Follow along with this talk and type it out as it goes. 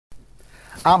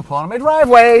I'm pulling on my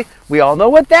driveway. We all know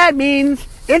what that means.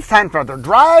 It's time for the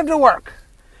drive to work.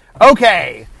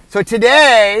 Okay, so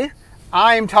today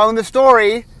I'm telling the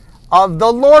story of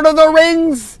the Lord of the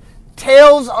Rings,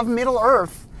 Tales of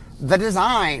Middle-earth, the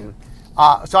design.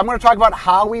 So I'm going to talk about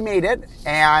how we made it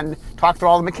and talk through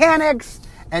all the mechanics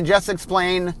and just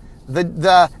explain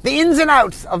the ins and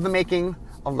outs of the making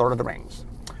of Lord of the Rings.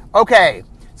 Okay,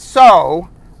 so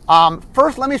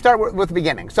first let me start with the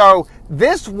beginning. So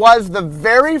this was the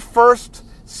very first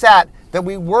set that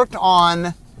we worked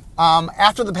on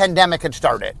after the pandemic had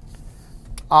started.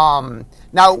 Now,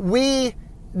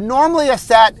 normally a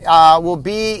set will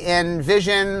be in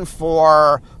Vision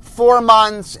for 4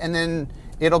 months, and then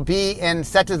it'll be in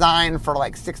set design for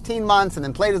like 16 months, and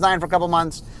then play design for a couple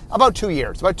months, about 2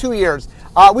 years.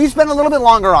 We spent a little bit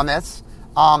longer on this.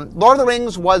 Lord of the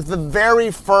Rings was the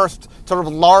very first sort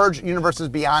of large Universes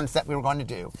Beyond set we were going to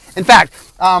do. In fact,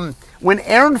 when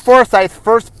Aaron Forsyth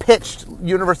first pitched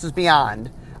Universes Beyond,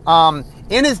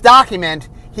 in his document,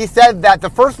 he said that the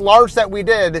first large set we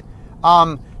did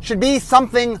should be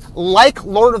something like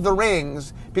Lord of the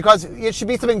Rings, because it should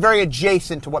be something very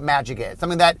adjacent to what Magic is.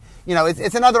 Something that,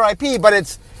 it's another IP, but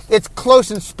it's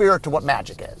close in spirit to what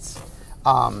Magic is.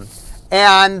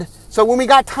 And so when we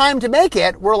got time to make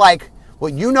it, we're like,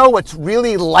 well, what's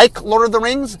really like Lord of the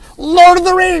Rings? Lord of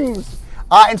the Rings!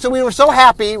 And so we were so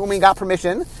happy when we got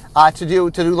permission to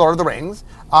do Lord of the Rings.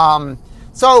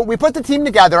 So we put the team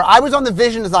together. I was on the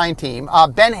vision design team.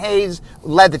 Ben Hayes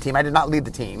led the team. I did not lead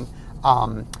the team.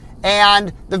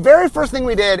 And the very first thing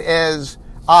we did is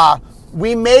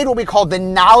we made what we called the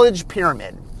knowledge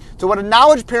pyramid. So what a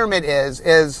knowledge pyramid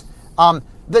is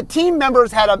the team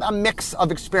members had a mix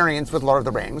of experience with Lord of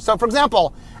the Rings. So, for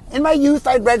example, in my youth,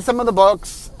 I'd read some of the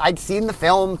books. I'd seen the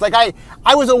films. Like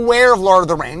I was aware of Lord of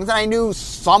the Rings, and I knew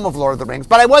some of Lord of the Rings,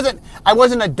 but I wasn't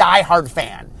a diehard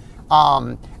fan.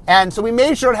 And so we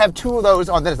made sure to have 2 of those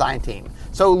on the design team.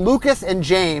 So Lucas and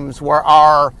James were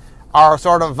our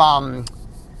sort of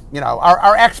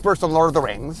our experts on Lord of the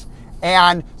Rings,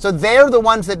 and so they're the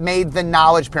ones that made the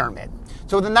knowledge pyramid.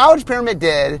 So what the knowledge pyramid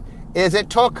did is it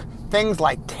took things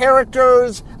like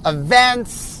characters,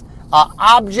 events,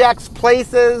 objects,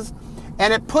 places,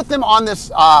 and it put them on this.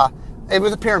 It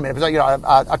was a pyramid. It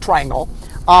was a triangle.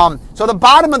 So the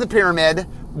bottom of the pyramid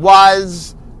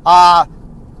was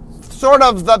sort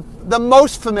of the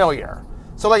most familiar.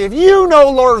 So like if you know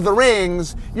Lord of the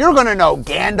Rings, you're going to know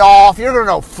Gandalf, you're going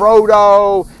to know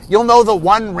Frodo, you'll know the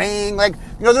One Ring. Like,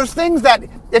 there's things that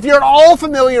if you're at all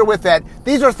familiar with it,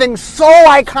 these are things so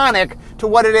iconic to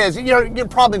what it is, you're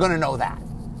probably going to know that.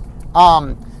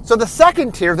 So the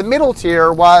second tier, the middle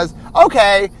tier, was,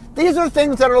 okay, these are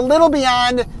things that are a little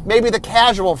beyond maybe the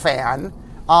casual fan.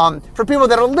 For people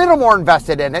that are a little more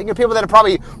invested in it, people that have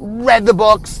probably read the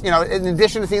books, in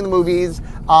addition to seeing the movies.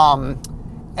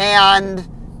 And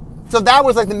so that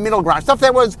was like the middle ground, stuff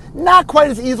that was not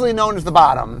quite as easily known as the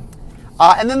bottom.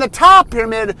 And then the top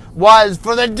pyramid was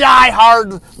for the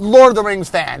die-hard Lord of the Rings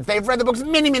fans. They've read the books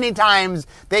many, many times.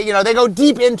 They go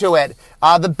deep into it.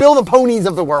 The Bill the Ponies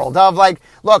of the world. Of like,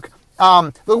 look,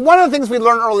 one of the things we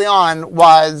learned early on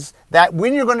was that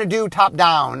when you're going to do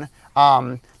top-down,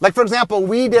 like for example,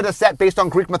 we did a set based on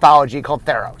Greek mythology called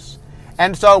Theros.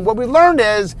 And so what we learned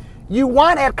is you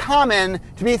want at Common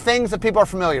to be things that people are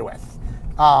familiar with.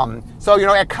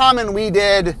 So at Common we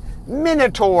did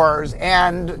Minotaurs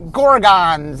and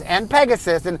Gorgons and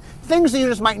Pegasus and things that you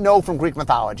just might know from Greek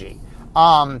mythology.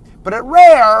 But at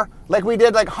Rare, like we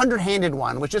did like 100-Handed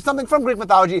One, which is something from Greek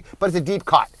mythology, but it's a deep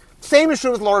cut. Same is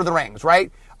true with Lord of the Rings,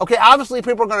 right? Okay, obviously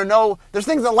people are going to know, there's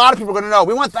things that a lot of people are going to know.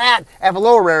 We want that at a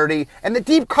lower rarity, and the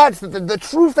deep cuts that the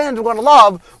true fans are going to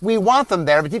love, we want them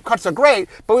there. The deep cuts are great,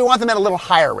 but we want them at a little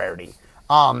higher rarity.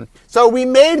 So we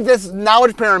made this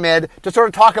knowledge pyramid to sort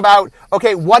of talk about,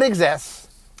 okay, what exists.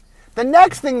 The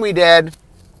next thing we did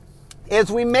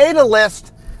is we made a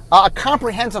list, a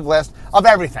comprehensive list of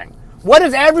everything. What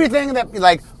is everything that,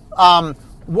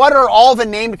 what are all the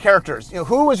named characters?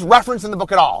 Who is referenced in the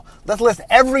book at all? Let's list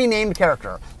every named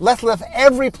character. Let's list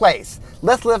every place.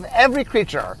 Let's list every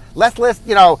creature. Let's list,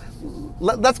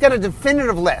 let's get a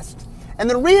definitive list. And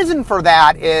the reason for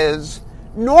that is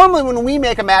normally when we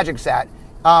make a Magic set,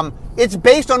 it's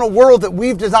based on a world that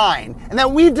we've designed, and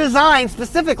that we've designed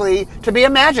specifically to be a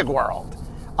Magic world.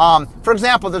 For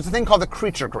example, there's a thing called the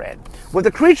creature grid. What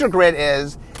the creature grid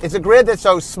is, it's a grid that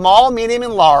shows small, medium,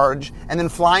 and large, and then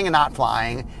flying and not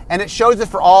flying, and it shows it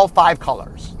for all 5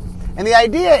 colors. And the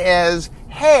idea is,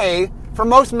 hey, for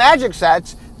most Magic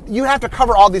sets, you have to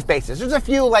cover all these bases. There's a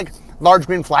few, like, large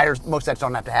green flyers most sets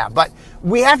don't have to have, but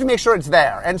we have to make sure it's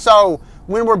there. And so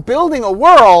when we're building a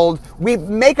world, we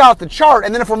make out the chart,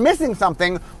 and then if we're missing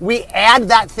something, we add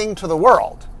that thing to the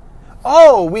world.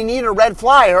 Oh, we need a red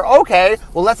flyer. Okay,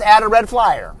 well, let's add a red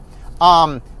flyer.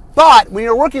 But when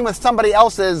you're working with somebody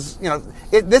else's,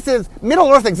 this is,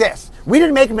 Middle-earth exists. We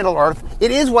didn't make Middle-earth.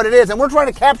 It is what it is, and we're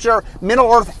trying to capture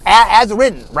Middle-earth as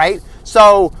written, right?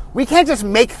 So we can't just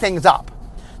make things up.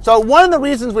 So one of the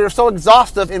reasons we were so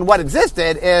exhaustive in what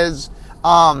existed is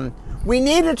we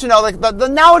needed to know, like the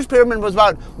knowledge pyramid was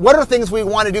about what are things we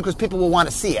want to do because people will want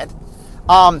to see it.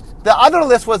 The other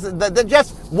list was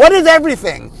just what is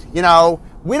everything,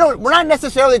 We're not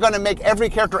necessarily going to make every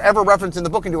character ever referenced in the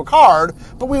book into a card,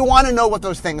 but we want to know what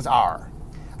those things are.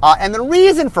 And the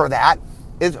reason for that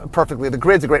is the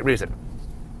grid's a great reason.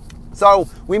 So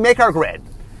we make our grid.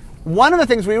 One of the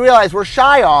things we realize we're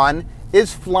shy on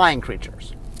is flying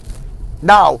creatures.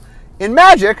 Now, in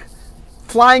Magic,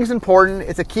 flying is important.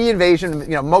 It's a key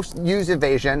invasion, most used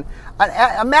invasion.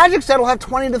 A Magic set will have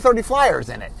 20 to 30 flyers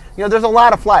in it. There's a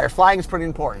lot of flyers. Flying is pretty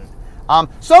important.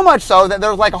 So much so that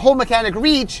there's like a whole mechanic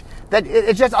reach that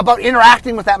it's just about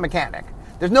interacting with that mechanic.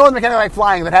 There's no other mechanic like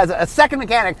flying that has a second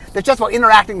mechanic that's just about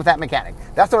interacting with that mechanic.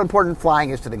 That's how important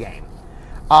flying is to the game.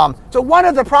 So one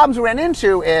of the problems we ran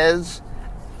into is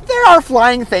there are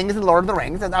flying things in Lord of the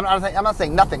Rings, and I'm not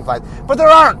saying nothing flies, but there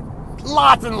aren't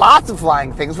lots and lots of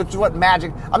flying things, which is what a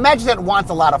Magic set wants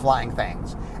a lot of flying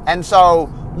things. And so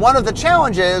one of the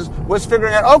challenges was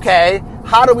figuring out, okay,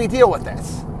 how do we deal with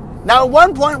this? Now, at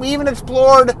one point, we even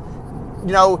explored,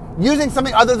 using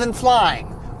something other than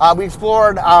flying. We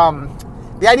explored,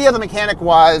 the idea of the mechanic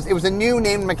was, it was a new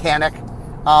named mechanic.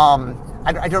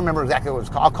 I don't remember exactly what it was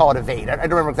called. I'll call it evade. I don't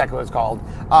remember exactly what it's called.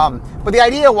 But the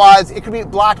idea was, it could be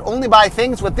blocked only by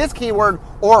things with this keyword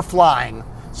or flying.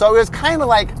 So it was kind of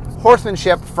like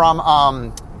horsemanship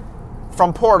from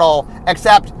Portal,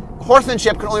 except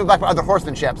horsemanship can only be blocked by other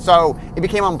horsemanship. So it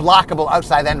became unblockable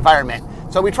outside that environment.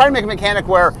 So we tried to make a mechanic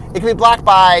where it can be blocked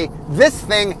by this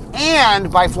thing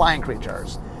and by flying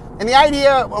creatures. And the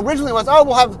idea originally was,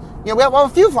 we'll have a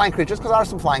few flying creatures because there are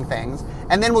some flying things,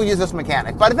 and then we'll use this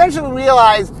mechanic. But eventually we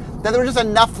realized that there were just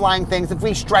enough flying things if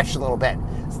we stretched a little bit.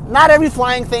 Not every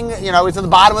flying thing, is at the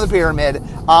bottom of the pyramid,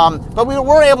 but we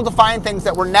were able to find things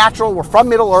that were natural, were from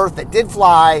Middle-earth, that did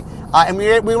fly, and we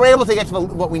were able to get to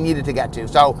what we needed to get to.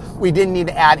 So we didn't need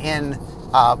to add in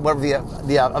whatever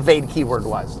the evade keyword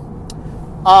was.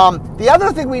 The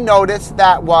other thing we noticed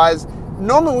that was,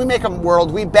 normally when we make a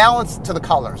world, we balance to the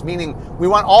colors, meaning we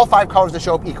want all 5 colors to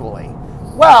show up equally.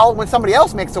 Well, when somebody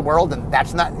else makes a world, and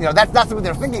that's not something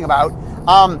they're thinking about,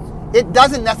 it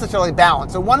doesn't necessarily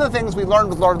balance. So one of the things we learned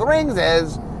with Lord of the Rings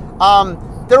is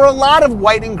there are a lot of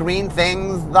white and green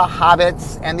things, the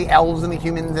hobbits and the elves and the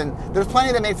humans, and there's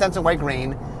plenty that made sense in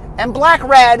white-green. And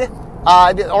black-red,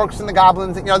 the orcs and the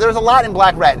goblins, there's a lot in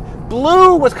black-red.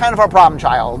 Blue was kind of our problem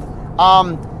child.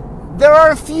 There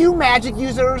are a few magic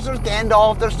users. There's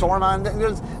Gandalf, there's Sauron,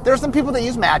 there's some people that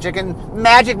use magic, and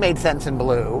magic made sense in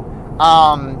blue.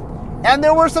 And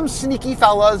there were some sneaky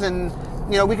fellas, and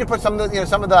we could put some of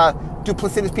the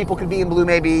duplicitous people could be in blue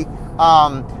maybe,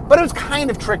 but it was kind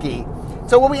of tricky.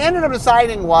 So what we ended up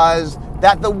deciding was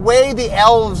that the way the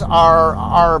elves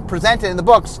are presented in the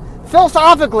books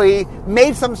philosophically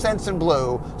made some sense in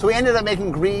blue. So we ended up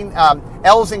making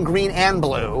elves in green and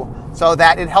blue, so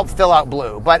that it helped fill out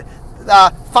blue. But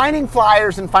finding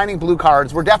flyers and finding blue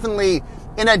cards were definitely,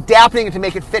 in adapting it to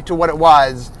make it fit to what it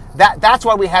was, that's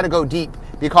why we had to go deep,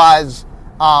 because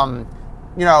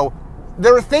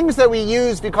there were things that we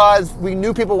used because we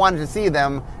knew people wanted to see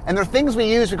them, and there are things we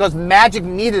used because Magic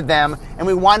needed them, and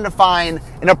we wanted to find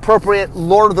an appropriate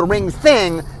Lord of the Rings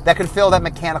thing that could fill that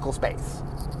mechanical space.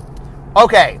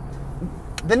 Okay,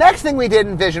 the next thing we did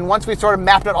in Vision, once we sort of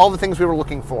mapped out all the things we were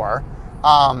looking for,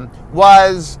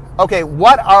 was, okay,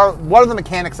 what are the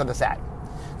mechanics of the set?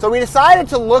 So we decided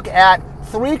to look at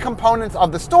 3 components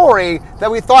of the story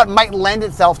that we thought might lend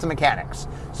itself to mechanics.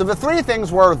 So the 3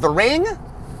 things were the ring,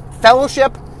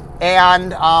 Fellowship,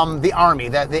 and the army,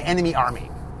 the enemy army.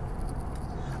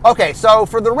 Okay, so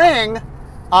for the ring,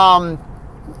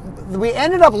 we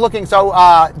ended up looking, so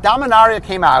Dominaria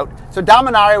came out. So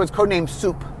Dominaria was codenamed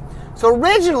Soup. So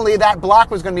originally that block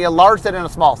was going to be a large set and a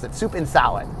small set, Soup and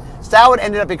Salad. Salad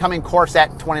ended up becoming Core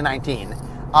Set 2019.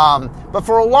 But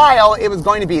for a while, it was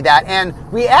going to be that. And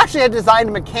we actually had designed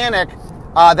a mechanic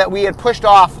that we had pushed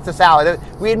off to Salad.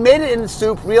 We had made it in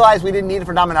Soup, realized we didn't need it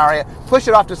for Dominaria, pushed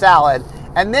it off to Salad,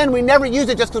 and then we never used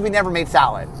it just because we never made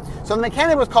Salad. So the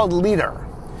mechanic was called Leader.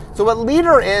 So what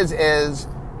Leader is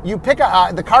you pick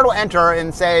the card will enter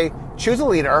and say, choose a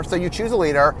leader. So you choose a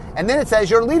leader, and then it says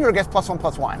your leader gets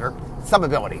 +1/+1, or some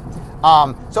ability.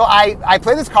 So I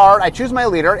play this card, I choose my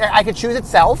leader, I could choose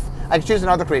itself, I could choose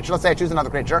another creature. Let's say I choose another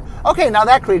creature. Okay, now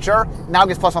that creature now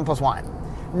gets +1/+1.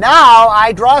 Now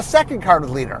I draw a second card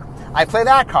with leader. I play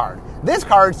that card. This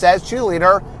card says choose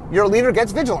leader, your leader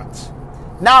gets vigilance.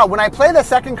 Now when I play the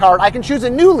second card, I can choose a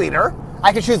new leader.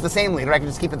 I can choose the same leader, I can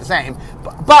just keep it the same,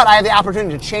 but I have the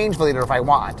opportunity to change the leader if I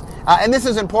want. And this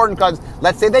is important because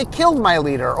let's say they killed my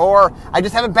leader, or I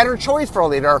just have a better choice for a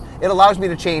leader, it allows me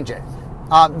to change it.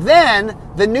 Then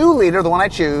the new leader, the one I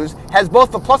choose, has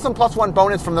both the +1/+1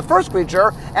 bonus from the first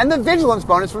creature and the vigilance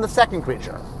bonus from the second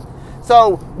creature.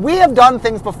 So we have done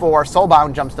things before,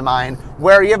 Soulbound jumps to mind,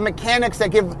 where you have mechanics that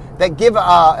give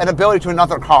an ability to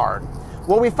another card.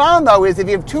 What we found though is if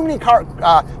you have too many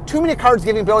cards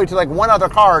giving ability to like one other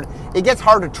card, it gets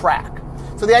hard to track.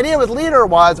 So the idea with leader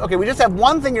was, okay, we just have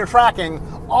one thing you're tracking,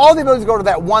 all the abilities go to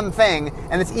that one thing,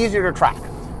 and it's easier to track.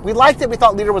 We liked it, we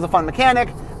thought leader was a fun mechanic,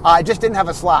 it just didn't have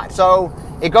a slot. So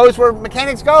it goes where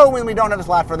mechanics go when we don't have a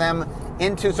slot for them,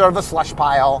 into sort of a slush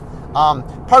pile.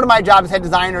 Part of my job as head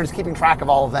designer is keeping track of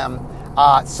all of them.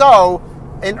 So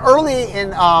early in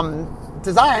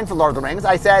design for Lord of the Rings,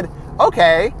 I said,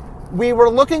 okay, we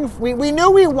knew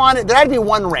we wanted, there had to be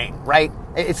one ring, right?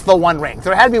 It's the one ring. So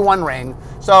there had to be one ring.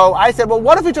 So I said, well,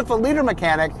 what if we took the leader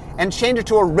mechanic and changed it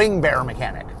to a ring bearer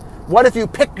mechanic? What if you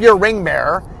pick your ring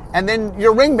bearer and then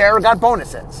your ring bearer got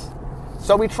bonuses?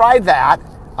 So we tried that.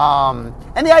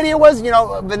 And the idea was,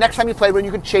 the next time you played one,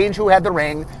 you could change who had the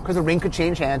ring, because the ring could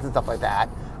change hands and stuff like that.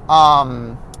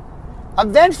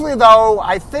 Eventually, though,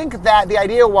 I think that the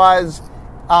idea was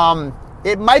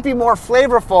it might be more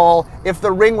flavorful if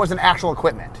the ring was an actual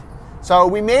equipment. So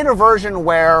we made a version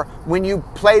where when you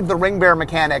played the ring bearer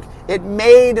mechanic, it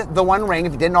made the one ring,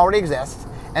 if it didn't already exist,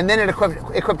 and then it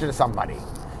equipped it to somebody.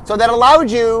 So that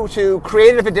allowed you to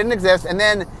create it if it didn't exist, and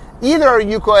then either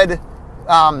you could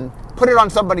put it on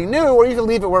somebody new, or you could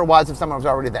leave it where it was if someone was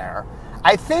already there.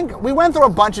 I think we went through a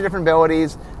bunch of different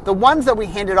abilities. The ones that we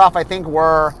handed off, I think,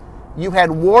 were you had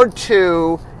Ward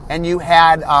 2, and you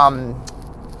had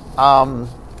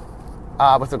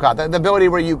what's it called? The ability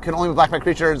where you can only be black by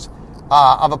creatures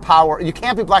of a power. You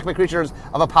can't be black by creatures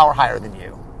of a power higher than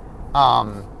you.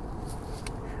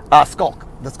 Skulk,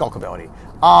 the Skulk ability.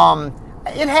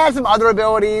 It had some other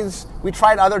abilities. We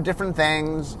tried other different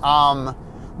things.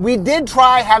 We did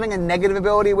try having a negative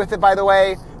ability with it, by the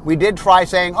way. We did try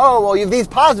saying, oh, well, you have these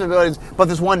positive abilities, but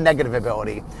there's one negative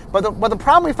ability. But the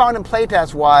problem we found in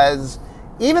playtest was,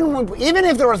 even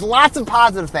if there was lots of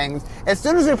positive things, as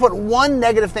soon as we put one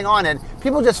negative thing on it,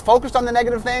 people just focused on the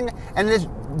negative thing and just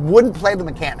wouldn't play the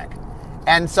mechanic.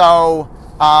 And so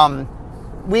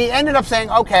we ended up saying,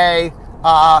 okay,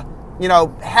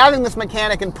 having this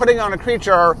mechanic and putting it on a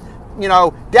creature,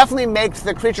 definitely makes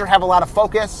the creature have a lot of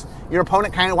focus. Your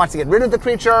opponent kind of wants to get rid of the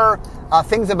creature.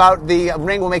 Things about the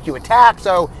ring will make you attack,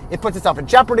 so it puts itself in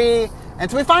jeopardy.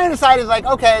 And so we finally decided,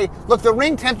 okay, look, the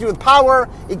ring tempts you with power.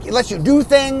 It lets you do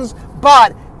things,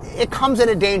 but it comes at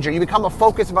a danger. You become a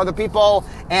focus of other people,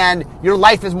 and your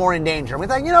life is more in danger. And we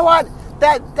thought, you know what?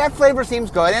 That flavor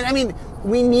seems good. And, I mean,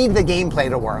 we need the gameplay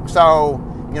to work. So,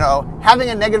 having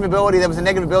a negative ability that was a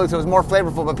negative ability so it was more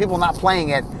flavorful, but people not playing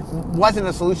it wasn't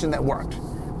a solution that worked.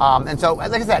 And so,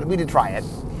 like I said, we did try it.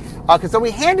 So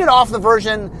we handed off the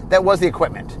version that was the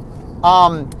equipment.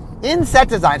 In set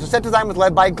design, so set design was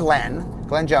led by Glenn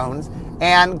Jones,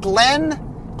 and Glenn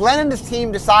and his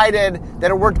team decided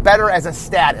that it worked better as a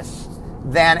status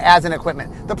than as an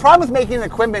equipment. The problem with making an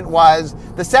equipment was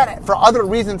the set, for other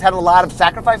reasons, had a lot of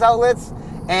sacrifice outlets,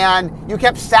 and you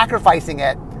kept sacrificing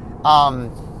it,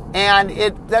 and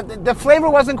the flavor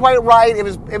wasn't quite right. It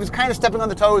was kind of stepping on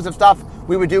the toes of stuff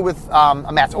we would do with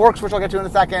Matt's Orcs, which I'll get to in a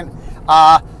second.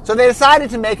 So they decided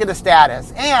to make it a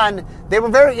status, and they were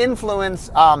very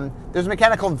influenced. There's a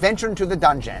mechanic called Venture into the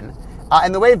Dungeon,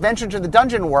 and the way Venture into the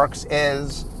Dungeon works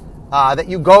is that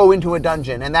you go into a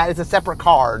dungeon, and that is a separate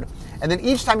card. And then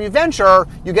each time you venture,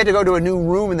 you get to go to a new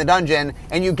room in the dungeon,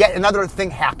 and you get another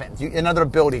thing happens. Another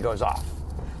ability goes off.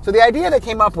 So the idea they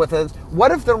came up with is,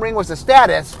 what if the ring was a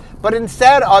status, but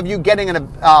instead of you getting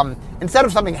instead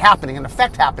of something happening, an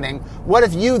effect happening, what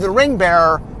if you, the ring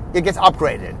bearer, it gets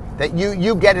upgraded, that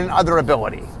you get another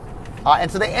ability.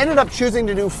 And so they ended up choosing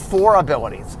to do 4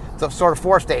 abilities, so sort of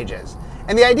 4 stages.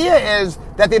 And the idea is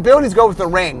that the abilities go with the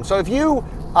ring. So if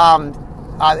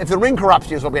if the ring corrupts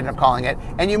you, is what we ended up calling it,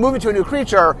 and you move it to a new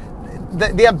creature,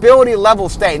 the ability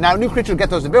levels stay. Now, a new creature will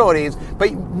get those abilities, but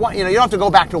you don't have to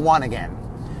go back to 1 again.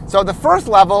 So the first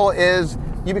level is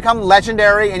you become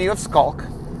legendary and you have Skulk.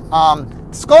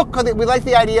 Skulk, because we like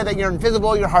the idea that you're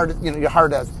invisible, you're hard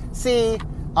to see.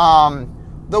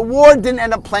 The ward didn't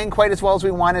end up playing quite as well as we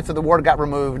wanted, so the ward got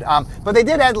removed. But they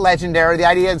did add legendary. The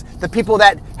idea is the people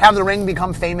that have the ring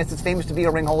become famous. It's famous to be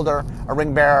a ring holder, a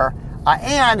ring bearer.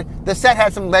 And the set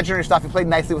had some legendary stuff. It played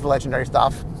nicely with the legendary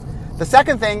stuff. The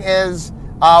second thing is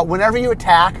whenever you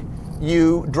attack,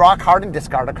 you draw a card and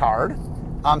discard a card.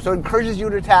 So it encourages you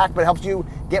to attack, but it helps you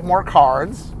get more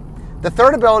cards. The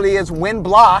third ability is when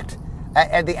blocked,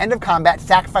 at the end of combat,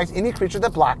 sacrifice any creature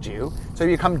that blocked you, so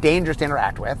you become dangerous to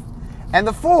interact with. And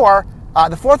the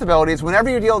fourth ability is whenever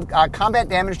you deal combat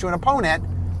damage to an opponent,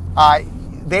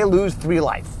 they lose 3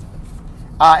 life.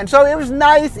 And so it was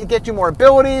nice. It gets you more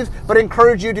abilities, but it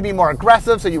encouraged you to be more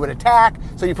aggressive, so you would attack,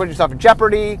 so you put yourself in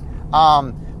jeopardy.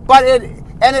 But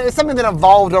it's something that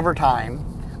evolved over time.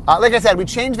 Like I said, we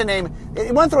changed the name.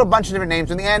 It went through a bunch of different names.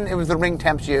 In the end, it was The Ring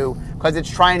Tempts You, because it's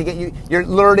trying to get you, you're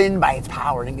lured in by its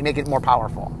power and make it more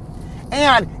powerful.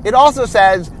 And it also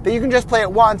says that you can just play it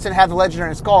once and have the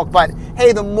legendary skulk, but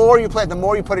hey, the more you play it, the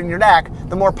more you put it in your deck,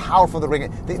 the more powerful the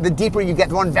ring is. The deeper you get,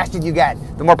 the more invested you get,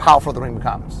 the more powerful the ring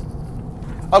becomes.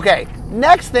 Okay,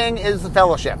 next thing is the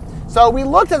Fellowship. So we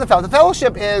looked at the Fellowship. The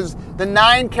Fellowship is the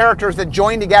 9 characters that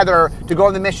join together to go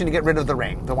on the mission to get rid of the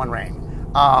ring, the one ring.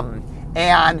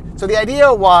 And so the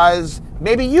idea was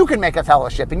maybe you can make a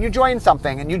fellowship and you join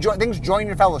something and things join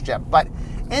your fellowship. But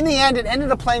in the end, it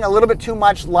ended up playing a little bit too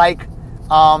much like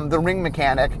the ring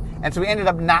mechanic. And so we ended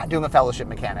up not doing a fellowship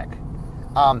mechanic.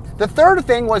 The third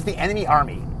thing was the enemy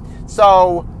army.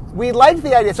 So we liked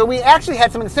the idea. So we actually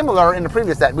had something similar in the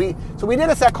previous set. So we did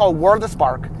a set called War of the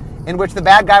Spark, in which the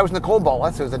bad guy was Nicol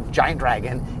Bolas, who was a giant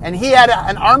dragon. And he had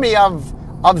an army of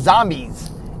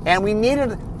zombies. And we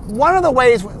needed... One of the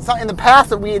ways in the past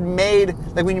that we had made,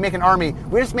 like when you make an army,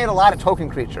 we just made a lot of token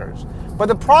creatures. But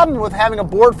the problem with having a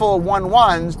board full of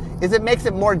 1/1s is it makes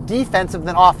it more defensive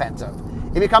than offensive.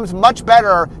 It becomes much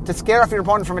better to scare off your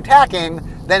opponent from attacking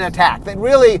than attack. That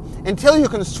really, until you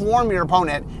can swarm your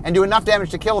opponent and do enough damage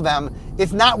to kill them,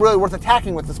 it's not really worth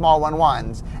attacking with the small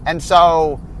 1/1s. And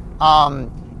so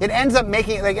it ends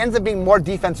up being more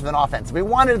defensive than offensive. We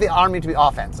wanted the army to be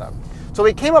offensive. So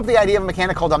we came up with the idea of a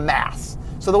mechanic called a mass.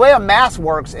 So the way a mass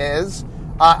works is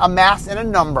a mass and a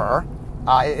number.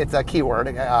 It's a keyword,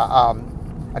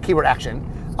 a keyword action.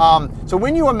 So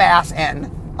when you amass n,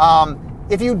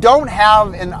 if you don't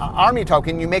have an army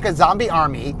token, you make a zombie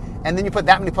army, and then you put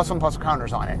that many +1/+1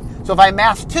 counters on it. So if I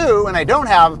amass 2 and I don't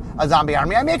have a zombie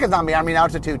army, I make a zombie army, now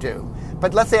it's a 2/2.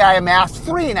 But let's say I amass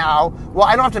 3 now, well,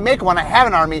 I don't have to make one, I have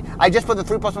an army, I just put the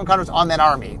 3 +1 counters on that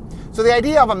army. So the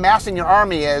idea of amassing your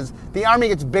army is the army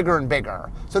gets bigger and bigger.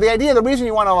 So the reason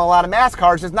you want to have a lot of mass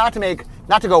cards is not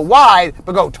to go wide,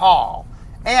 but go tall.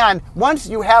 And once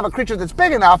you have a creature that's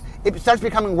big enough, it starts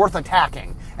becoming worth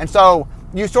attacking. And so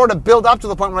you sort of build up to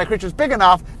the point where my creature is big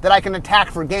enough that I can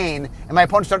attack for gain, and my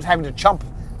opponent starts having to chump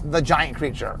the giant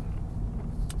creature.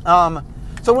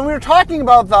 So when we were talking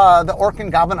about the Orc and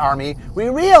Goblin army, we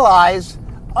realized,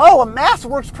 a mass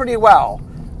works pretty well.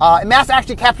 And mass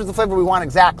actually captures the flavor we want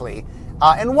exactly.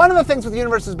 And one of the things with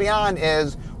Universes Beyond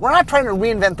is we're not trying to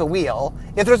reinvent the wheel.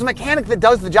 If there's a mechanic that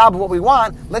does the job of what we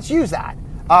want, let's use that.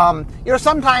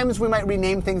 Sometimes we might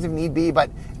rename things if need be, but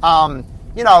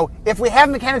if we have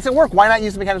mechanics that work, why not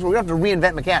use the mechanics? We don't have to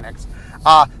reinvent mechanics.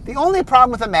 The only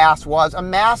problem with a mass was a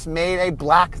mass made a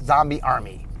black zombie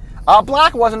army.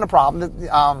 Black wasn't a problem,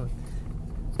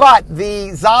 but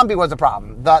the zombie was a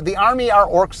problem. The army are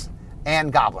orcs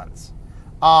and goblins.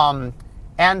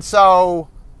 And so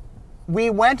we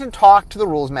went and talked to the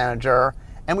rules manager,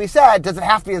 and we said, does it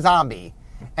have to be a zombie?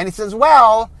 And he says,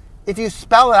 well, if you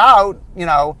spell it out,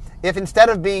 if instead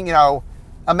of being,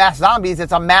 a mass zombies,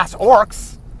 it's a mass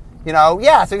orcs,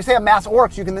 so you say a mass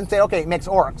orcs, you can then say, okay, it makes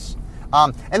orcs.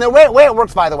 And the way it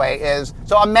works, by the way, is,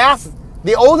 so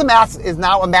the old amass is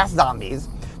now a mass zombies.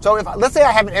 So let's say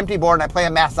I have an empty board and I play a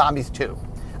mass zombies 2.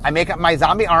 I make up my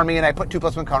zombie army and I put 2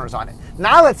 +1 counters on it.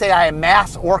 Now let's say I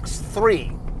amass orcs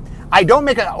 3. I don't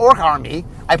make an orc army.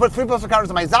 I put 3 +1 counters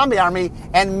on my zombie army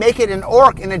and make it an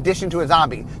orc in addition to a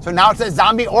zombie. So now it's a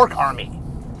zombie orc army.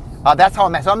 That's how a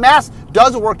mass. So a mass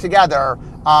does work together,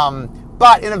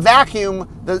 but in a vacuum,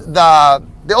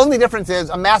 the only difference is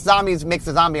a mass zombies makes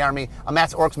a zombie army, a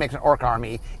mass orcs makes an orc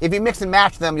army. If you mix and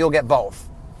match them, you'll get both.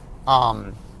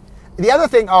 The other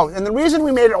thing, and the reason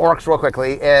we made it orcs real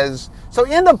quickly is, so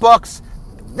in the books,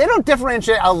 they don't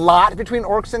differentiate a lot between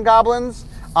orcs and goblins,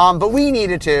 but we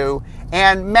needed to,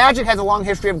 and Magic has a long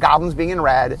history of goblins being in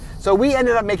red, so we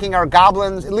ended up making our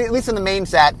goblins, at least in the main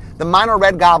set, the mono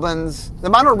red goblins, the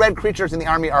mono red creatures in the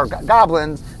army are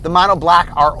goblins, the mono black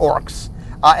are orcs,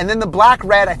 and then the black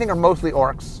red I think are mostly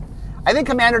orcs. I think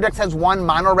Commander Decks has one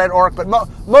mono red orc, but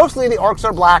mostly the orcs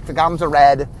are black, the goblins are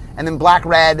red, and then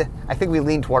black-red, I think we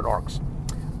lean toward orcs.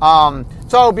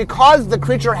 So because the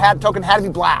creature token had to be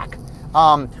black,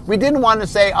 we didn't want to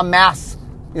say amass,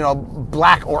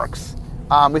 black orcs.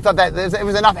 We thought that it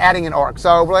was enough adding an orc.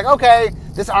 So we're like, okay,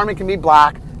 this army can be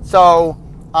black. So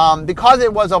because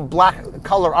it was a black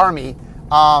color army,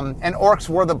 and orcs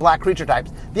were the black creature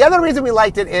types. The other reason we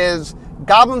liked it is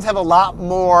goblins have a lot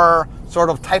more sort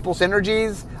of typal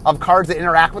synergies of cards that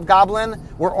interact with goblin,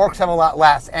 where orcs have a lot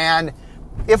less. And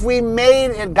if we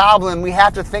made it goblin, we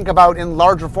have to think about in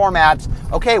larger formats,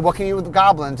 okay, what can you do with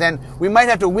goblins? And we might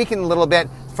have to weaken a little bit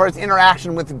for its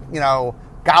interaction with,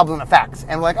 goblin effects.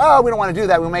 And we're like, oh, we don't want to do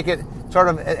that. We'll make it sort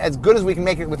of as good as we can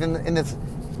make it in this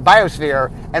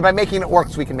biosphere. And by making it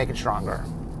orcs, we can make it stronger.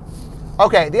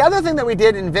 Okay, the other thing that we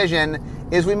did in Vision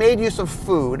is we made use of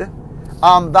food.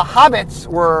 The hobbits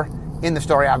were in the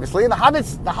story, obviously, and the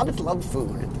hobbits love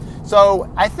food.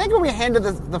 So I think when we handed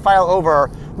the file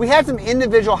over, we had some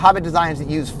individual hobbit designs that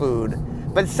use food,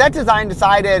 but Set Design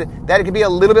decided that it could be a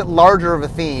little bit larger of a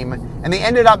theme, and they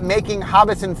ended up making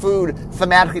hobbits and food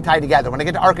thematically tied together. When I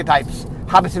get to archetypes,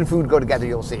 hobbits and food go together,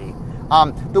 you'll see.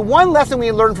 The one lesson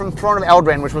we learned from Throne of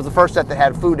Eldraine, which was the first set that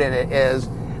had food in it, is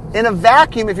in a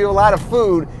vacuum, if you have a lot of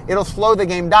food, it'll slow the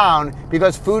game down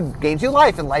because food gains you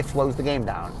life and life slows the game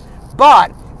down.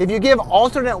 But if you give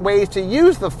alternate ways to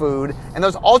use the food, and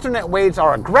those alternate ways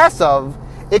are aggressive,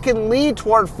 it can lead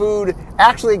toward food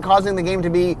actually causing the game to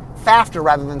be faster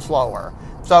rather than slower.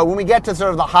 So when we get to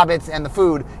sort of the hobbits and the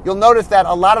food, you'll notice that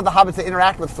a lot of the hobbits that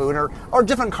interact with food, or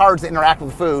different cards that interact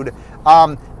with food,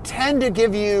 tend to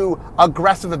give you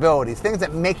aggressive abilities, things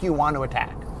that make you want to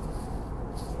attack.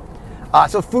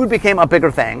 So food became a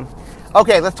bigger thing.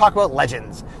 Okay, let's talk about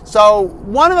legends. So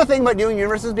one of the things about doing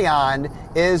Universes Beyond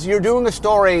is you're doing a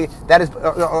story that is,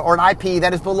 or an IP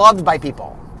that is beloved by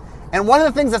people. And one of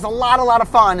the things that's a lot of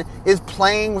fun is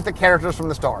playing with the characters from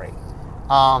the story.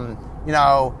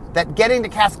 That getting to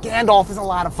cast Gandalf is a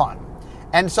lot of fun.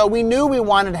 And so we knew we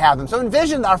wanted to have them. So in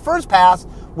Vision, our first pass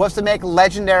was to make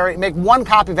one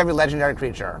copy of every legendary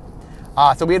creature.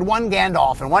 So we had one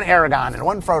Gandalf and one Aragorn and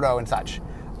one Frodo and such.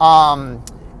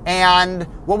 And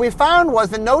what we found was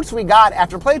the notes we got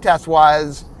after playtest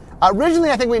was,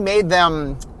 originally I think we made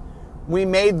them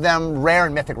rare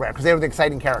and mythic rare because they were the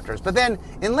exciting characters. But then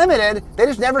in Limited, they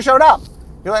just never showed up.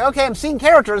 You're like, okay, I'm seeing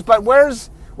characters, but where's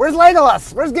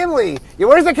Legolas? Where's Gimli?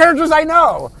 Where's the characters I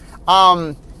know?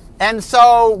 And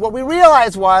so what we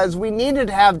realized was we needed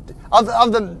to have,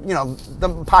 of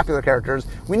the popular characters,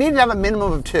 we needed to have a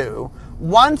minimum of 2.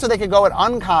 One, so they could go at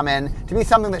uncommon to be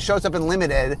something that shows up in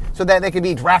Limited, so that they could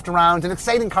be draft arounds and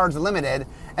exciting cards in Limited.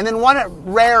 And then one at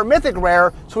rare, mythic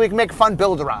rare, so we can make fun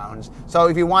build arounds. So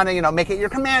if you want to, make it your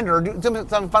commander, or do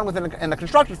something fun with it in the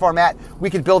constructed format, we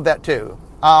could build that too.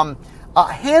 A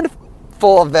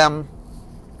handful of them,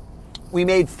 we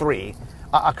made 3,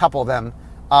 a couple of them.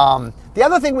 The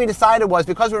other thing we decided was,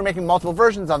 because we were making multiple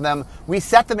versions of them, we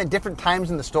set them at different times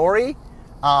in the story.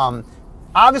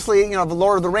 Obviously, The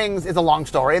Lord of the Rings is a long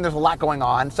story, and there's a lot going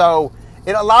on. So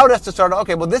it allowed us to sort of,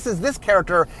 okay, well, this is this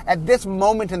character at this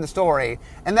moment in the story.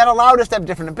 And that allowed us to have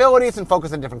different abilities and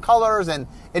focus on different colors. And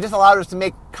it just allowed us to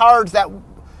make cards that,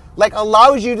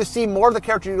 allows you to see more of the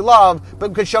character you love,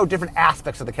 but could show different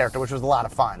aspects of the character, which was a lot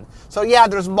of fun. So yeah,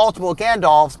 there's multiple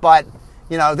Gandalfs, but,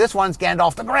 this one's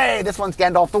Gandalf the Grey, this one's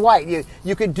Gandalf the White.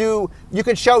 You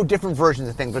could show different versions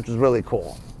of things, which was really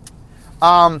cool.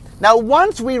 Now,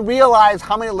 once we realized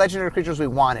how many legendary creatures we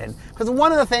wanted, because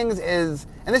one of the things is,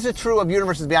 and this is true of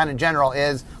Universes Beyond in general,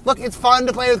 is, look, it's fun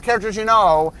to play with characters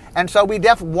and so we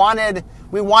wanted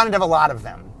to have a lot of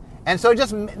them. And so it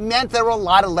just meant there were a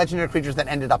lot of legendary creatures that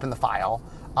ended up in the file.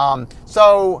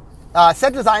 So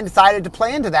Set Design decided to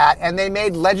play into that, and they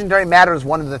made Legendary Matters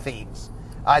one of the themes.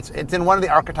 It's in one of the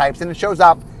archetypes, and it shows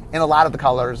up in a lot of the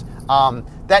colors.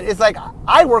 That is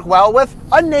I work well with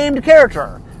a named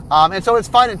character. And so it's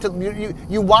fun until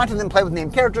you want to then play with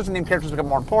named characters, and named characters become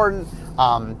more important.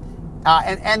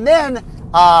 And then,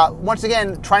 once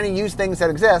again, trying to use things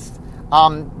that exist,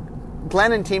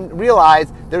 Glenn and team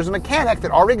realized there's a mechanic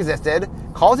that already existed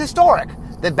called Historic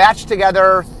that batched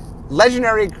together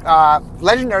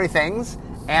legendary things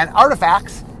and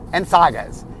artifacts and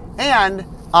sagas. And,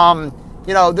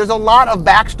 there's a lot of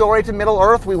backstory to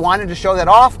Middle-earth. We wanted to show that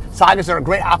off. Sagas are a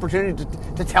great opportunity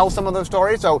to tell some of those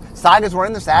stories. So sagas were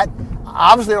in the set.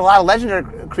 Obviously, there are a lot of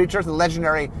legendary creatures and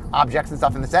legendary objects and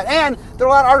stuff in the set. And there are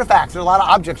a lot of artifacts. There are a lot of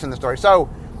objects in the story. So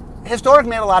Historic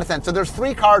made a lot of sense. So there's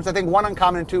 3 cards, I think 1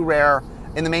 uncommon and 2 rare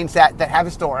in the main set that have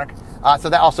Historic. So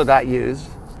that also got used.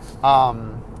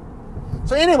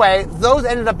 So anyway, those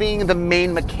ended up being the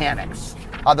main mechanics.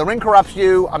 The Ring Corrupts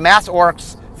You, Amass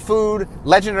Orcs, food,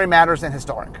 legendary matters, and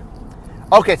historic.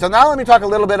 Okay, so now let me talk a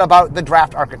little bit about the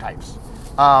draft archetypes.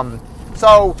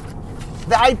 So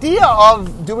the idea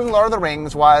of doing Lord of the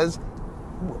Rings was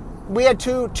we had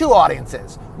two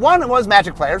audiences. One was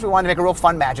Magic players. We wanted to make a real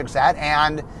fun Magic set,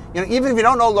 and even if you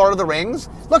don't know Lord of the Rings,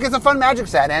 look, it's a fun Magic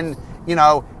set, and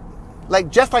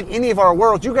just like any of our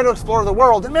worlds, you get to explore the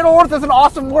world. And Middle-earth is an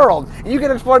awesome world, and you get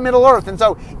to explore Middle-earth. And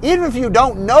so even if you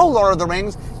don't know Lord of the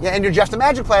Rings and you're just a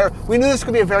Magic player, we knew this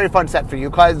could be a very fun set for you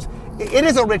because it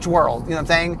is a rich world. You know what I'm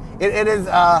saying? It is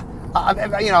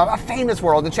a famous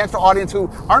world, a chance for audience who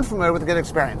aren't familiar with it to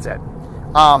experience it.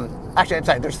 Actually, I'm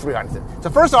sorry, there's three audiences. So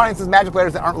first audience is Magic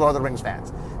players that aren't Lord of the Rings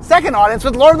fans. Second audience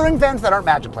was Lord of the Rings fans that aren't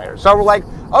Magic players. So we're like,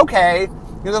 okay,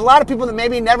 there's a lot of people that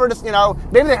maybe never just,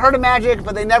 maybe they heard of Magic,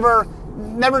 but they never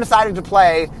decided to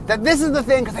play, that this is the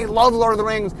thing because they love Lord of the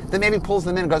Rings, that maybe pulls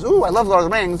them in and goes, ooh, I love Lord of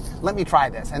the Rings, let me try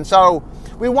this. And so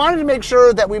we wanted to make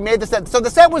sure that we made the set, so the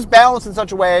set was balanced in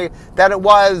such a way that it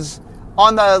was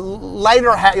on the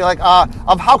lighter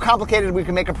of how complicated we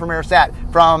can make a Premier set,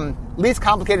 from least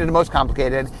complicated to most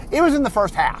complicated. It was in the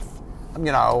first half.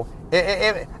 The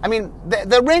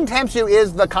ring tempts you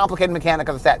is the complicated mechanic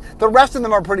of the set. The rest of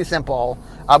them are pretty simple.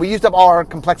 We used up all our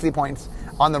complexity points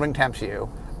on the ring tempts you.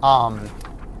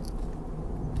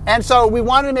 And so we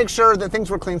wanted to make sure that things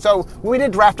were clean. So when we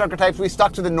did draft archetypes, we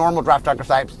stuck to the normal draft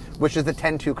archetypes, which is the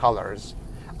 10-2 colors.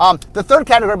 The third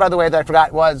category, by the way, that I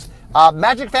forgot was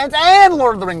Magic fans and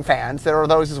Lord of the Ring fans. There are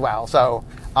those as well. So,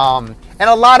 and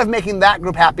a lot of making that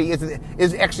group happy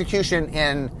is execution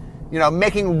in,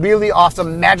 making really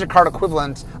awesome Magic card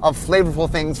equivalents of flavorful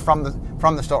things from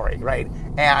the story, right?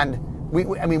 And we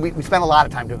spent a lot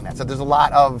of time doing that. So there's a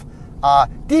lot of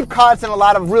deep cuts and a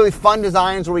lot of really fun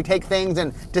designs where we take things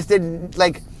and just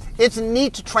it's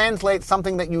neat to translate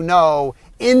something that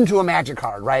into a Magic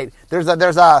card, right? There's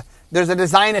a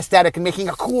design aesthetic in making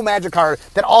a cool Magic card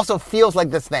that also feels like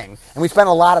this thing. And we spent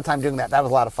a lot of time doing that. That was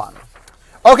a lot of fun.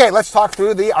 Okay, let's talk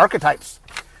through the archetypes.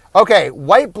 Okay,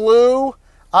 white-blue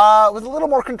was a little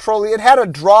more controlling. It had a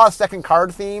draw a second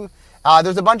card theme.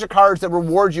 There's a bunch of cards that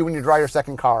reward you when you draw your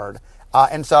second card.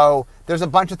 And so there's a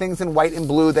bunch of things in white and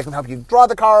blue that can help you draw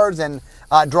the cards, and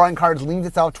drawing cards leans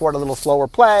itself toward a little slower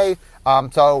play.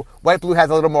 So white-blue has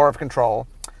a little more of control.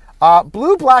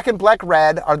 Blue, black, and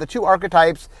black-red are the two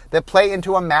archetypes that play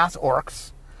into Amass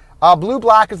Orcs.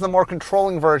 Blue-black is the more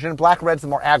controlling version. Black-red's the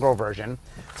more aggro version.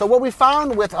 So what we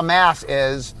found with Amass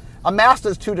is Amass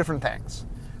does two different things.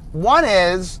 One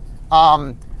is,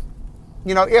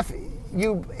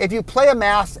 if you play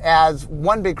Amass as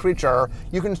one big creature,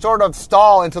 you can sort of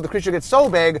stall until the creature gets so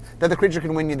big that the creature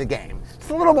can win you the game. It's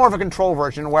a little more of a control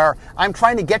version where I'm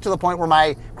trying to get to the point where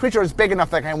my creature is big enough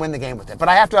that I can win the game with it. But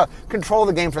I have to control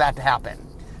the game for that to happen.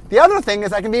 The other thing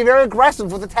is I can be very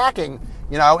aggressive with attacking,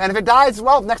 and if it dies,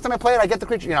 well, next time I play it, I get the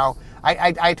creature,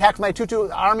 I attack my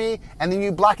 2/2 army, and then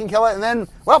you block and kill it, and then,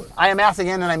 well, I amass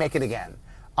again and I make it again.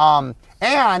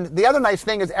 And the other nice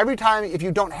thing is every time, if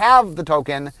you don't have the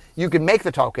token, you can make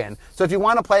the token. So if you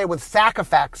want to play it with sack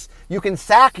effects, you can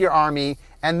sack your army,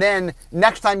 and then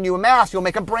next time you amass, you'll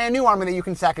make a brand new army that you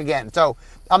can sack again. So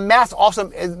Amass also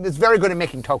is very good at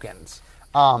making tokens.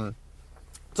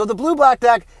 So the blue-black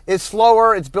deck is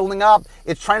slower, it's building up,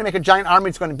 it's trying to make a giant army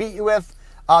it's going to beat you with.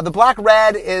 The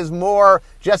black-red is more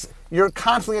just, you're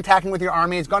constantly attacking with your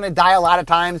army, it's going to die a lot of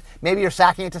times, maybe you're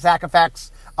sacking it to sack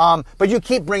effects, but you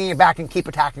keep bringing it back and keep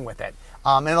attacking with it.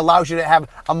 And it allows you to have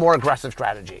a more aggressive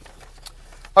strategy.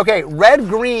 Okay,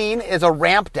 red-green is a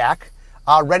ramp deck.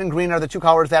 Red and green are the two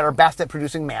colors that are best at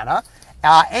producing mana.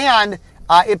 And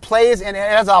it plays, and it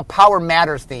has a Power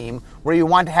Matters theme where you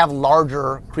want to have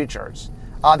larger creatures.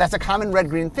 That's a common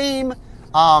red-green theme.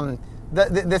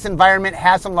 This environment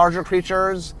has some larger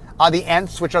creatures. The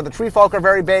Ents, which are the tree folk, are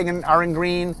very big and are in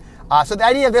green. So the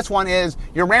idea of this one is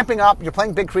you're ramping up, you're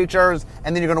playing big creatures,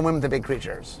 and then you're going to win with the big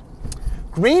creatures.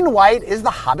 Green-white is the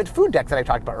Hobbit food deck that I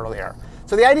talked about earlier.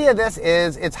 So the idea of this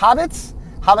is it's hobbits.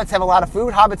 Hobbits have a lot of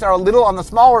food. Hobbits are a little on the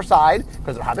smaller side,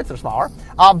 because they're hobbits, they're smaller.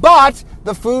 But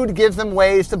the food gives them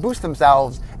ways to boost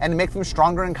themselves and to make them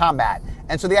stronger in combat.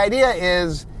 And so the idea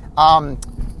is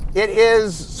it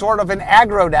is sort of an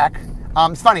aggro deck.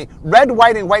 It's funny, red,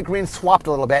 white, and white, green swapped a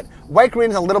little bit. White, green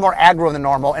is a little more aggro than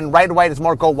normal, and red, white is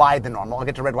more go wide than normal. I'll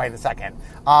get to red, white in a second.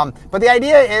 But the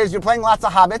idea is you're playing lots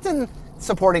of hobbits and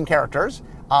supporting characters,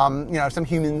 some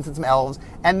humans and some elves,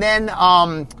 and then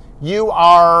you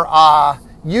are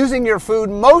using your food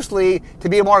mostly to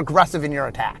be more aggressive in your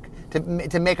attack,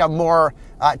 to make a more,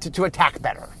 to attack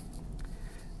better.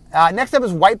 Next up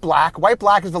is white-black.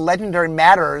 White-black is the Legendary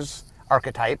Matters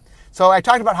archetype. So I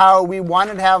talked about how we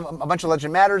wanted to have a bunch of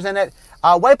Legend Matters in it.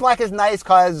 White-black is nice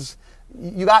because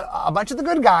you got a bunch of the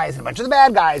good guys and a bunch of the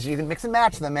bad guys. You can mix and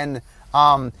match them, and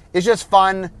it's just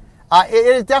fun. It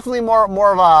is definitely more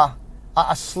of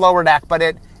a slower deck, but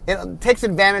it takes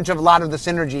advantage of a lot of the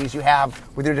synergies you have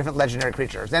with your different legendary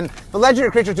creatures. And the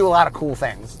legendary creatures do a lot of cool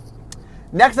things.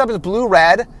 Next up is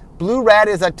blue-red. Blue-red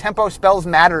is a Tempo Spells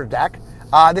Matter deck.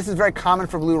 This is very common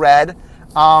for blue-red.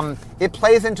 It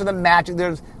plays into the magic.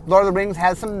 Lord of the Rings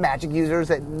has some magic users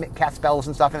that cast spells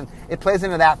and stuff, and it plays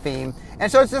into that theme.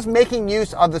 And so it's just making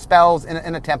use of the spells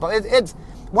in a tempo. It's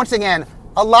once again,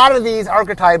 a lot of these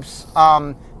archetypes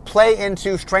play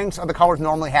into strengths of the colors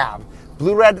normally have.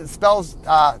 Blue-red spells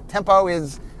tempo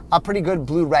is a pretty good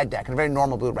blue-red deck, and a very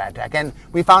normal blue-red deck. And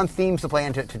we found themes to play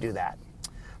into it to do that.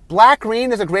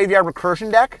 Black-green is a graveyard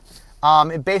recursion deck.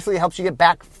 It basically helps you get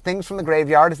back things from the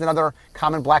graveyard. It's another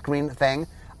common black-green thing.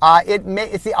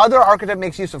 It's the other archetype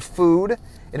makes use of food.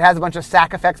 It has a bunch of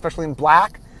sack effects, especially in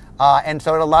black. And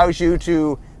so it allows you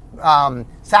to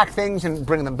sack things and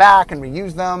bring them back and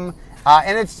reuse them.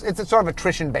 And it's a sort of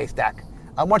attrition-based deck.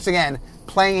 Once again,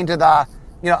 playing into the,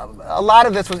 a lot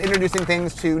of this was introducing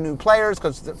things to new players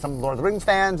because some Lord of the Rings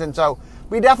fans. And so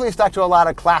we definitely stuck to a lot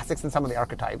of classics in some of the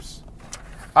archetypes.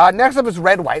 Next up is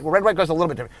red-white. Well, red-white goes a little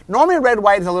bit different. Normally,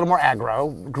 red-white is a little more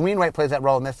aggro. Green-white plays that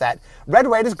role in this set.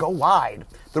 Red-white is go wide.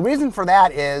 The reason for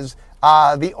that is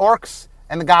the orcs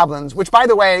and the goblins, which, by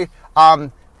the way,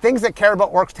 things that care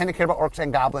about orcs tend to care about orcs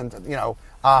and goblins.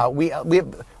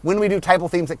 When we do typal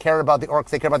themes that care about the orcs,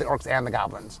 they care about the orcs and the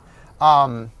goblins.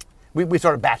 We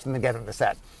sort of batch them together in the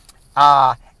set.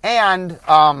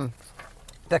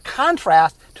 The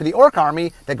contrast to the orc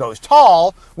army that goes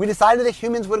tall, we decided that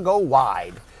humans would go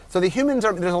wide. So the humans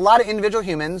there's a lot of individual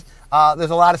humans,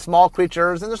 there's a lot of small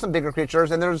creatures, and there's some bigger creatures,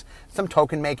 and there's some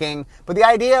token making. But the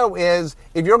idea is,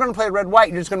 if you're going to play red-white,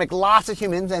 you're just going to make lots of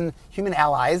humans and human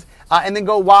allies, and then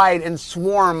go wide and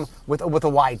swarm with a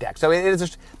wide deck. So it is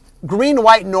just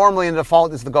green-white normally in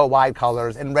default is the go wide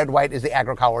colors, and red-white is the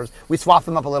aggro colors. We swapped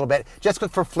them up a little bit, just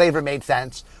because for flavor made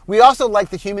sense. We also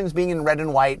like the humans being in red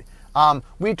and white.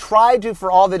 We tried to, for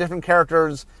all the different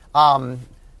characters,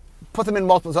 put them in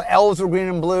multiple. So elves were green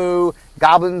and blue,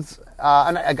 goblins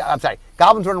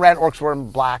goblins were in red, orcs were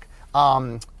in black.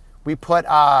 We put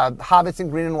hobbits in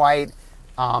green and white.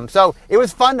 So it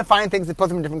was fun to find things that put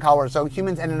them in different colors. So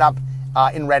humans ended up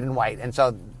in red and white, and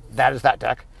so that is that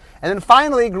deck. And then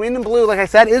finally, green and blue, like I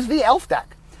said, is the elf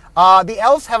deck. The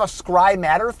elves have a scry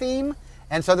matter theme,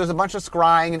 and so there's a bunch of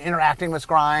scrying and interacting with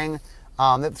scrying.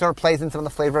 That sort of plays in some of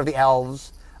the flavor of the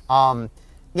elves. And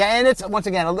it's, once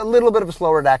again, a little bit of a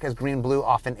slower deck, as green-blue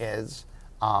often is.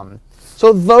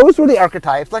 So those were the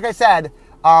archetypes. Like I said,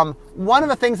 one of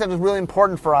the things that was really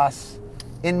important for us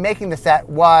in making the set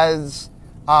was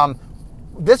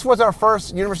this was our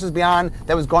first Universes Beyond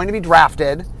that was going to be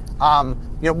drafted.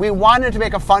 We wanted to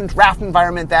make a fun draft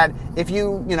environment that if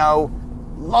you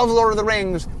love Lord of the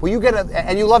Rings,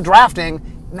 and you love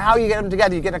drafting, now you get them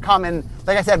together, you get to come and,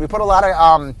 like I said, we put a lot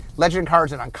of legend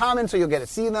cards in uncommon, so you'll get to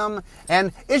see them.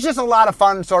 And it's just a lot of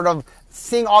fun sort of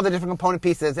seeing all the different component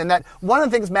pieces. And that one of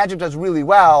the things Magic does really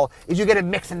well is you get to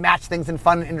mix and match things in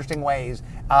fun and interesting ways.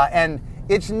 And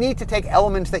it's neat to take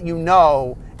elements that you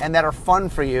know and that are fun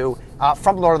for you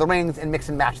from Lord of the Rings and mix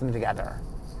and match them together.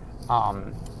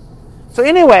 So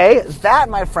anyway, that,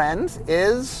 my friends,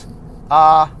 is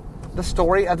the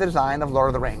story of the design of Lord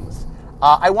of the Rings.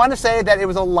 I want to say that it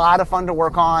was a lot of fun to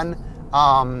work on.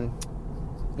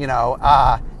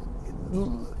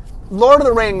 Lord of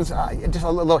the Rings, just a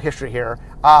little history here.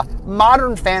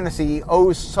 Modern fantasy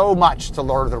owes so much to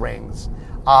Lord of the Rings.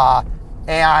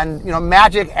 And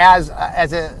Magic as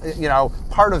a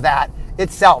part of that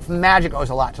itself, Magic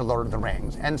owes a lot to Lord of the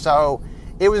Rings. And so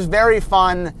it was very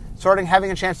fun sort of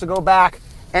having a chance to go back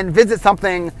and visit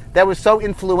something that was so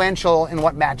influential in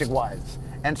what Magic was.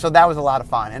 And so that was a lot of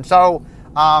fun. And so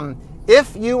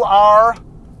if you are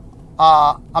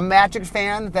a Magic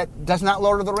fan that does not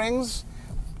Lord of the Rings,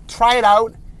 try it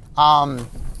out.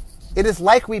 It is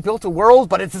like we built a world,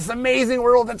 but it's this amazing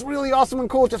world that's really awesome and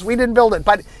cool. Just we didn't build it.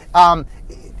 But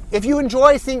if you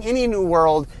enjoy seeing any new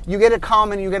world, you get to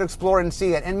come and you get to explore and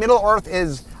see it. And Middle-earth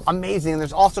is amazing.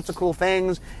 There's all sorts of cool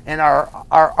things. And our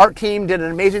art team did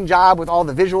an amazing job with all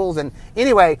the visuals. And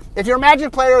anyway, if you're a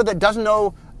Magic player that doesn't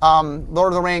know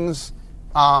Lord of the Rings,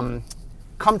 come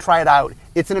try it out.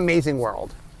 It's an amazing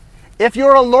world. If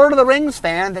you're a Lord of the Rings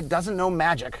fan that doesn't know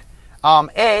Magic, I'm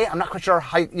not quite sure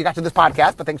how you got to this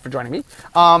podcast, but thanks for joining me.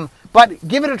 But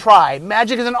give it a try.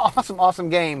 Magic is an awesome, awesome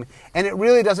game, and it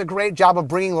really does a great job of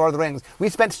bringing Lord of the Rings. We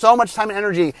spent so much time and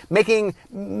energy making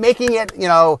it,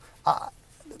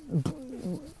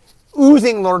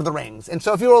 oozing Lord of the Rings. And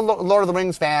so if you're a Lord of the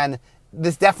Rings fan,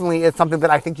 this definitely is something that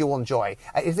I think you will enjoy.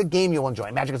 It's a game you'll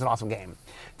enjoy. Magic is an awesome game.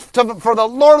 So for the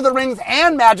Lord of the Rings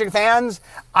and Magic fans,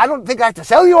 I don't think I have to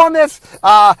sell you on this,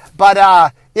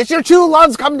 but it's your two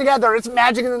loves come together. It's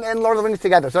Magic and Lord of the Rings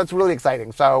together, so that's really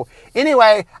exciting. So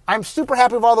anyway, I'm super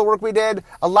happy with all the work we did.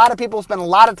 A lot of people spent a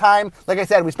lot of time. Like I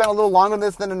said, we spent a little longer on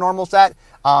this than a normal set.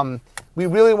 We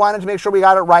really wanted to make sure we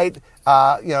got it right.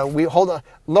 We hold a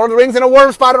Lord of the Rings in a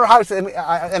warm spot in our house in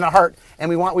our heart, and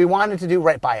we wanted to do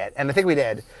right by it, and I think we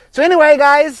did. So anyway,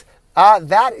 guys,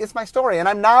 that is my story, and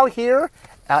I'm now here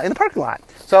in the parking lot.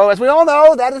 So as we all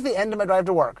know, that is the end of my drive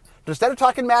to work. So instead of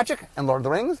talking Magic and Lord of the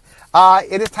Rings,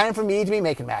 it is time for me to be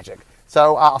making magic.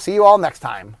 So I'll see you all next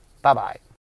time. Bye-bye.